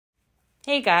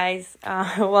Hey guys,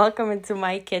 welcome into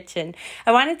my kitchen.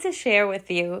 I wanted to share with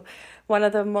you one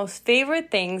of the most favorite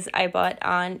things I bought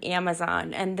on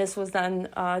Amazon, and this was done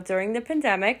during the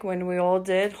pandemic when we all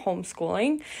did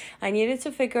homeschooling. I needed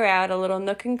to figure out a little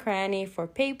nook and cranny for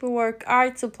paperwork,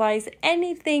 art supplies,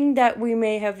 anything that we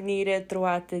may have needed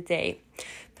throughout the day.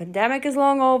 Pandemic is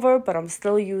long over, but I'm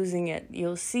still using it.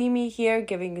 You'll see me here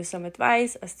giving you some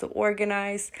advice as to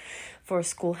organize for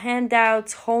school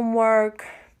handouts, homework.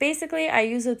 Basically, I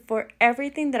use it for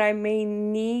everything that I may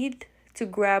need to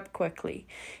grab quickly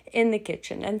in the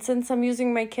kitchen. And since I'm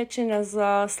using my kitchen as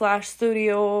a slash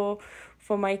studio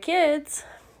for my kids,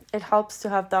 it helps to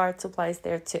have the art supplies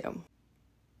there too.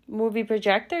 Movie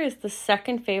projector is the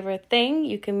second favorite thing.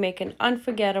 You can make an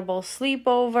unforgettable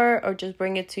sleepover or just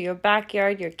bring it to your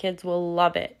backyard. Your kids will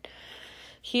love it.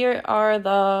 Here are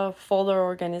the folder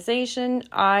organization.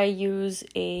 I use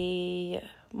a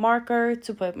marker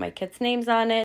to put my kids' names on it.